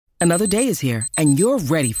Another day is here, and you're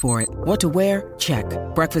ready for it. What to wear? Check.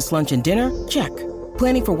 Breakfast, lunch, and dinner? Check.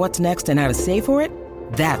 Planning for what's next and how to save for it?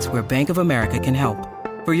 That's where Bank of America can help.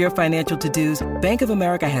 For your financial to-dos, Bank of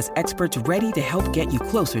America has experts ready to help get you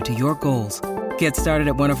closer to your goals. Get started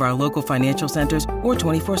at one of our local financial centers or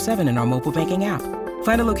 24/7 in our mobile banking app.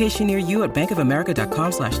 Find a location near you at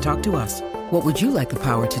bankofamerica.com/talktous. What would you like the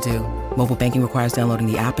power to do? Mobile banking requires downloading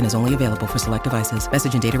the app and is only available for select devices.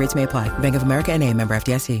 Message and data rates may apply. Bank of America N.A., member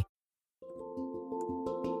FDIC.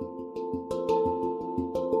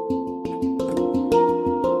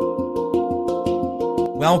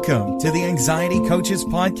 Welcome to the Anxiety Coaches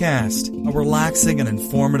Podcast, a relaxing and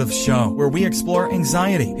informative show where we explore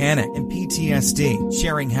anxiety, panic, and PTSD,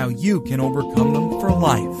 sharing how you can overcome them for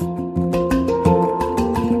life.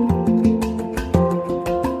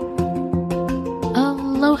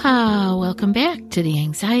 Aloha! Welcome back to the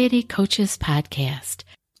Anxiety Coaches Podcast.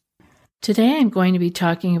 Today I'm going to be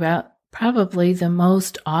talking about probably the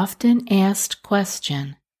most often asked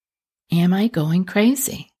question. Am I going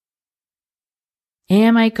crazy?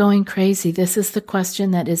 Am I going crazy? This is the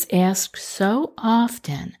question that is asked so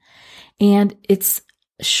often, and it's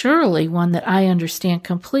surely one that I understand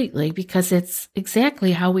completely because it's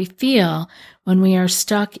exactly how we feel when we are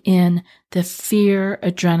stuck in the fear,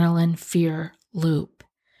 adrenaline, fear loop.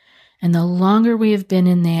 And the longer we have been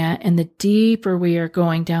in that and the deeper we are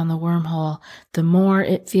going down the wormhole, the more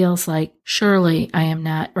it feels like, surely I am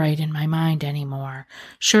not right in my mind anymore.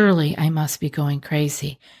 Surely I must be going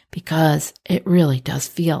crazy, because it really does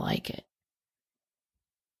feel like it.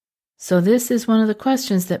 So this is one of the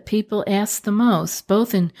questions that people ask the most,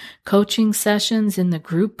 both in coaching sessions, in the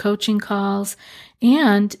group coaching calls,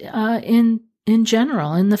 and in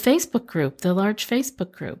general, in the Facebook group, the large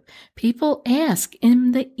Facebook group. People ask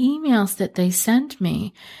in the emails that they send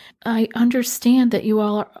me. I understand that you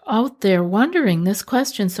all are out there wondering this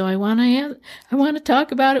question, so I want to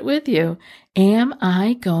talk about it with you. Am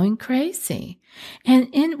I going crazy?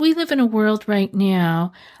 And we live in a world right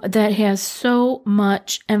now that has so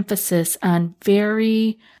much emphasis on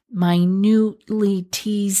very minutely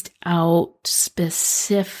teased out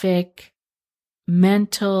specific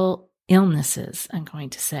mental illnesses, I'm going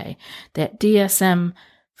to say. That DSM-5,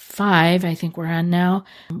 I think we're on now,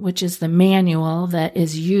 which is the manual that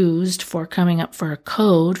is used for coming up for a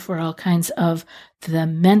code for all kinds of the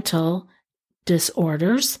mental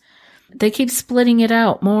disorders. They keep splitting it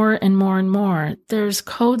out more and more and more. There's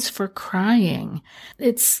codes for crying.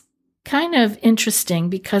 It's kind of interesting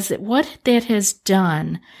because what that has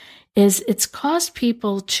done is it's caused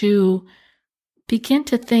people to begin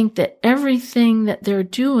to think that everything that they're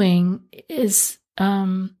doing is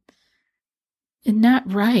not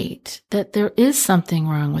right, that there is something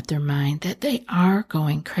wrong with their mind, that they are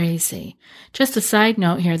going crazy. Just a side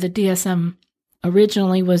note here, the DSM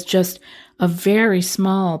originally was just a very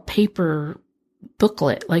small paper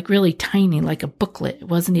booklet, like really tiny, like a booklet. It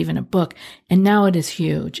wasn't even a book. And now it is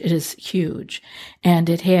huge. It is huge. And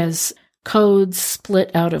it has codes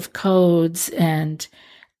split out of codes, and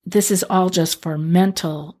this is all just for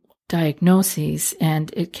mental diagnoses,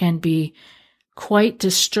 and it can be quite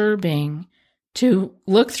disturbing to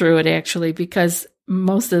look through it, actually, because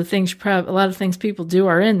most of the things, a lot of things people do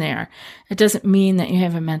are in there. It doesn't mean that you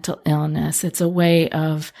have a mental illness. It's a way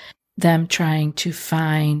of them trying to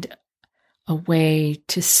find a way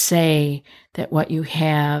to say that what you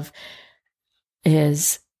have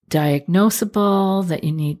is diagnosable, that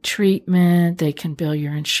you need treatment. They can bill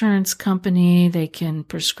your insurance company. They can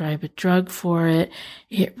prescribe a drug for it.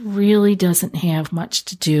 It really doesn't have much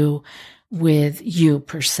to do with you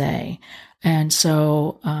per se. And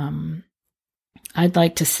so I'd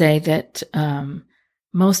like to say that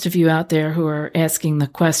most of you out there who are asking the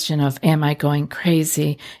question of, am I going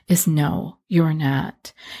crazy, is no, you're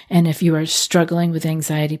not. And if you are struggling with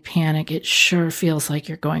anxiety, panic, it sure feels like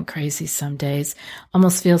you're going crazy some days.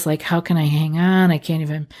 Almost feels like, how can I hang on? I can't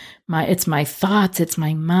even, it's my thoughts, it's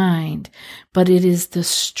my mind. But it is the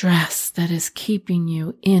stress that is keeping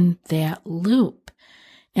you in that loop.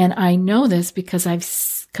 And I know this because I've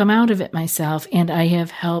come out of it myself, and I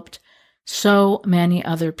have helped so many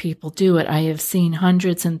other people do it. I have seen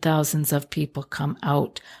hundreds and thousands of people come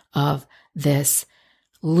out of this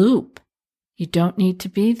loop. You don't need to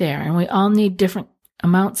be there. And we all need different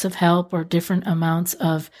amounts of help or different amounts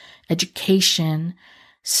of education,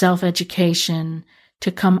 self-education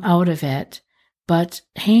to come out of it. But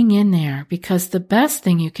hang in there, because the best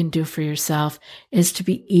thing you can do for yourself is to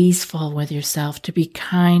be easeful with yourself, to be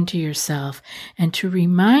kind to yourself, and to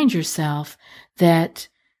remind yourself that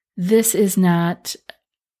this is not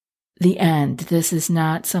the end. This is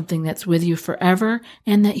not something that's with you forever,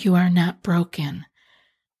 and that you are not broken.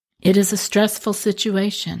 It is a stressful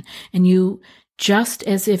situation, and you, just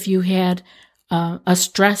as if you had a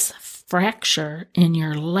stress fracture in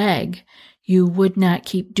your leg, you would not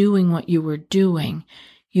keep doing what you were doing.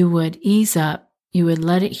 You would ease up, you would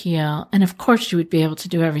let it heal, and of course you would be able to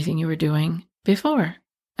do everything you were doing before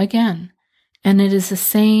again. And it is the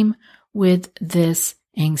same with this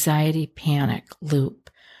anxiety panic loop.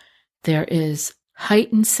 There is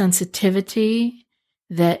heightened sensitivity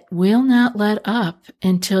that will not let up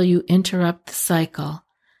until you interrupt the cycle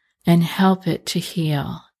and help it to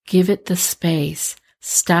heal. Give it the space.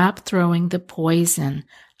 Stop throwing the poison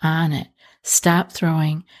on it. Stop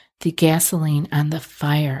throwing the gasoline on the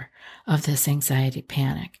fire of this anxiety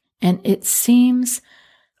panic. And it seems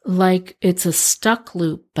like it's a stuck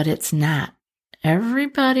loop, but it's not.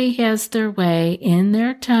 Everybody has their way in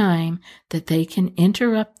their time that they can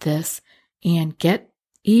interrupt this and get,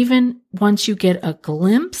 even once you get a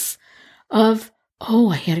glimpse of, oh,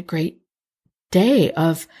 I had a great day,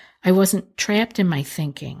 of I wasn't trapped in my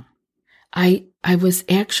thinking. I was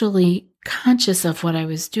actually conscious of what I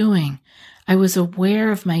was doing. I was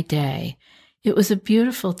aware of my day. It was a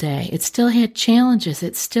beautiful day. It still had challenges.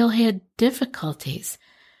 It still had difficulties.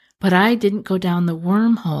 But I didn't go down the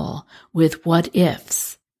wormhole with what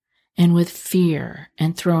ifs and with fear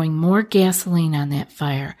and throwing more gasoline on that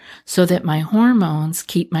fire so that my hormones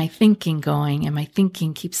keep my thinking going and my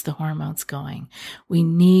thinking keeps the hormones going. We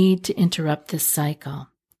need to interrupt this cycle.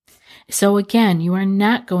 So again, you are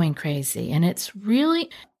not going crazy, and it's really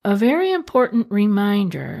a very important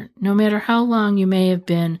reminder. No matter how long you may have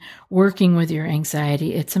been working with your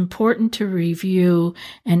anxiety, it's important to review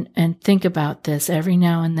and think about this every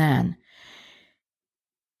now and then.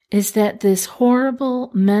 Is that this horrible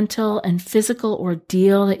mental and physical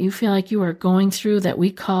ordeal that you feel like you are going through, that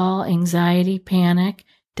we call anxiety panic,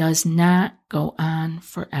 does not go on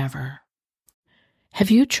forever. Have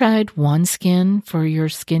you tried OneSkin for your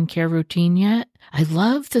skincare routine yet? I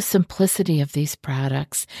love the simplicity of these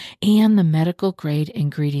products and the medical grade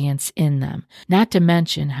ingredients in them, not to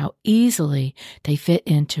mention how easily they fit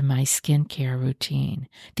into my skincare routine.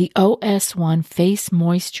 The OS1 Face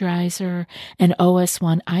Moisturizer and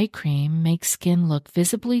OS1 Eye Cream make skin look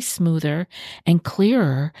visibly smoother and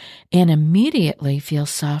clearer and immediately feel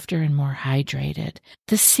softer and more hydrated.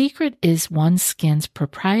 The secret is OneSkin's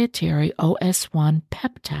proprietary OS1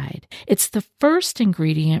 peptide. It's the first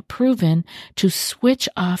ingredient proven to switch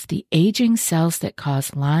off the aging cells that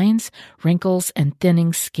cause lines, wrinkles, and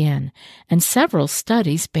thinning skin, and several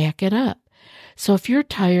studies back it up. So if you're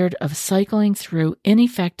tired of cycling through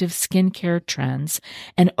ineffective skincare trends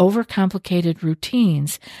and overcomplicated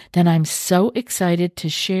routines, then I'm so excited to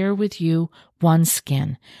share with you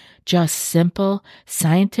OneSkin, just simple,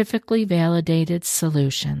 scientifically validated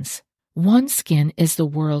solutions. OneSkin is the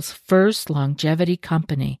world's first longevity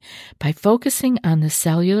company. By focusing on the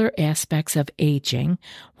cellular aspects of aging,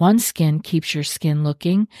 OneSkin keeps your skin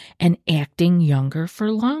looking and acting younger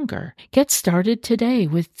for longer. Get started today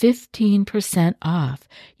with 15% off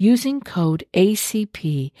using code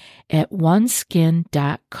ACP at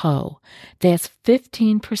oneskin.co. That's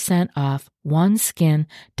 15% off oneskin.co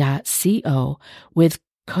with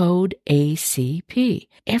code ACP.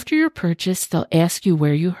 After your purchase, they'll ask you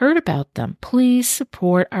where you heard about them. Please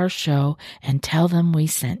support our show and tell them we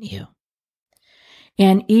sent you.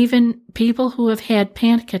 And even people who have had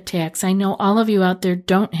panic attacks, I know all of you out there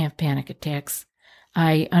don't have panic attacks.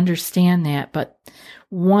 I understand that, but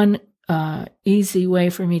one easy way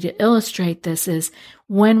for me to illustrate this is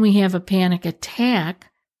when we have a panic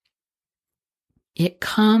attack, it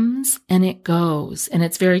comes and it goes, and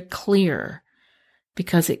it's very clear.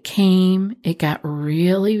 Because it came, it got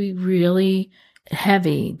really, really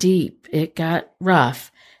heavy, deep. It got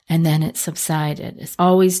rough, and then it subsided. It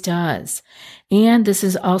always does. And this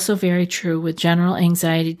is also very true with general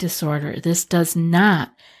anxiety disorder. This does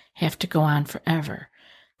not have to go on forever.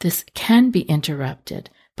 This can be interrupted,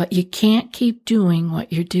 but you can't keep doing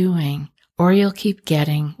what you're doing, or you'll keep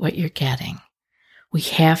getting what you're getting. We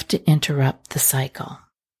have to interrupt the cycle.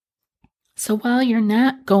 So while you're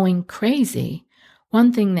not going crazy,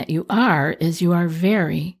 one thing that you are is you are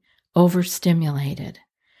very overstimulated.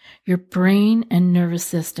 Your brain and nervous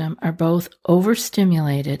system are both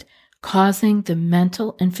overstimulated, causing the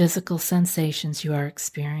mental and physical sensations you are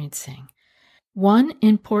experiencing. One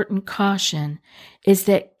important caution is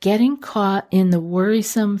that getting caught in the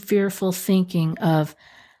worrisome, fearful thinking of,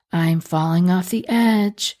 I'm falling off the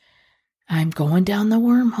edge, I'm going down the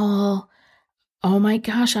wormhole, oh my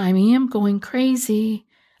gosh, I am going crazy,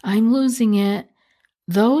 I'm losing it.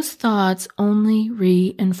 Those thoughts only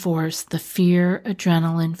reinforce the fear,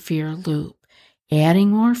 adrenaline, fear loop, adding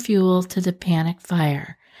more fuel to the panic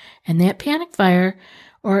fire. And that panic fire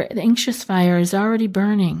or the anxious fire is already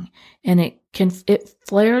burning, and it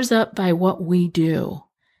flares up by what we do.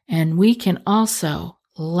 And we can also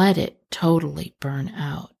let it totally burn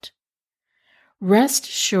out. Rest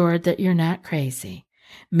assured that you're not crazy.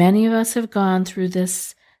 Many of us have gone through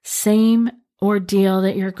this same ordeal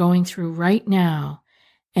that you're going through right now,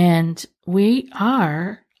 and we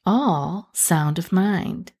are all sound of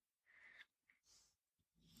mind.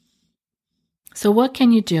 So what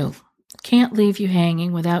can you do? Can't leave you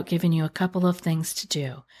hanging without giving you a couple of things to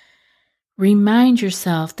do. Remind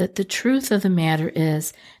yourself that the truth of the matter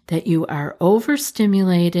is that you are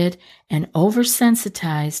overstimulated and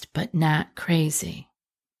oversensitized, but not crazy.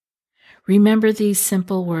 Remember these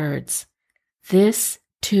simple words: this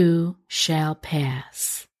too shall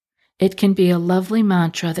pass. It can be a lovely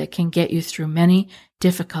mantra that can get you through many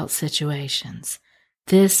difficult situations.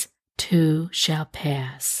 This too shall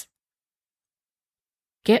pass.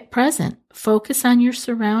 Get present. Focus on your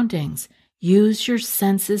surroundings. Use your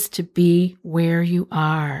senses to be where you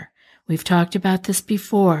are. We've talked about this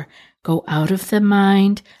before. Go out of the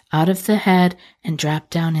mind, out of the head, and drop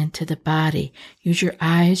down into the body. Use your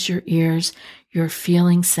eyes, your ears, your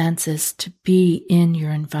feeling senses to be in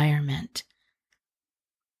your environment.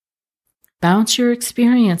 Bounce your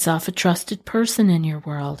experience off a trusted person in your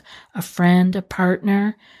world, a friend, a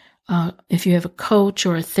partner. If you have a coach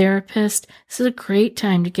or a therapist, this is a great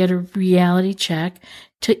time to get a reality check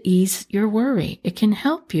to ease your worry. It can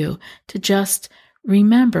help you to just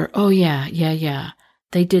remember, oh yeah,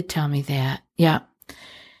 they did tell me that. Yeah.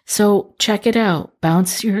 So check it out.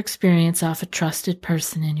 Bounce your experience off a trusted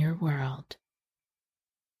person in your world.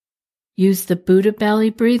 Use the Buddha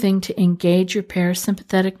belly breathing to engage your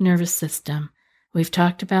parasympathetic nervous system. We've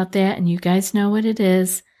talked about that, and you guys know what it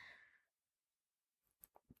is.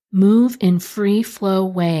 Move in free flow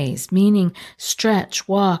ways, meaning stretch,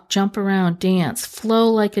 walk, jump around, dance, flow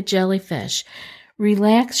like a jellyfish.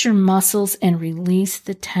 Relax your muscles and release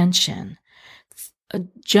the tension.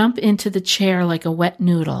 Jump into the chair like a wet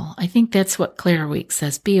noodle. I think that's what Claire Week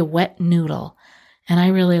says, be a wet noodle. And I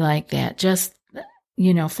really like that. Just,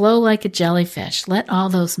 flow like a jellyfish. Let all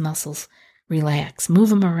those muscles relax. Move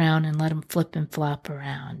them around and let them flip and flop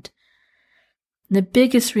around. The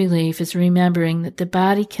biggest relief is remembering that the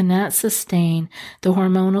body cannot sustain the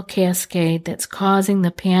hormonal cascade that's causing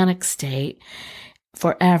the panic state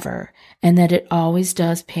forever, and that it always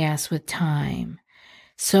does pass with time.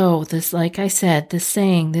 So this, like I said, the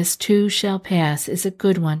saying, this too shall pass, is a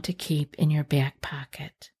good one to keep in your back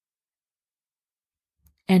pocket.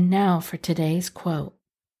 And now for today's quote.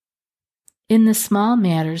 In the small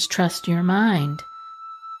matters, trust your mind.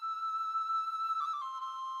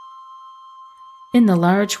 In the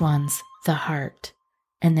large ones, the heart.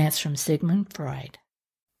 And that's from Sigmund Freud.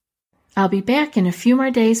 I'll be back in a few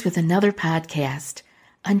more days with another podcast.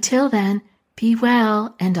 Until then, be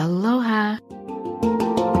well and aloha.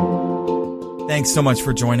 Thanks so much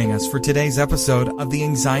for joining us for today's episode of the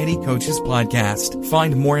Anxiety Coaches Podcast.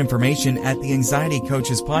 Find more information at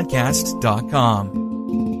theanxietycoachespodcast.com.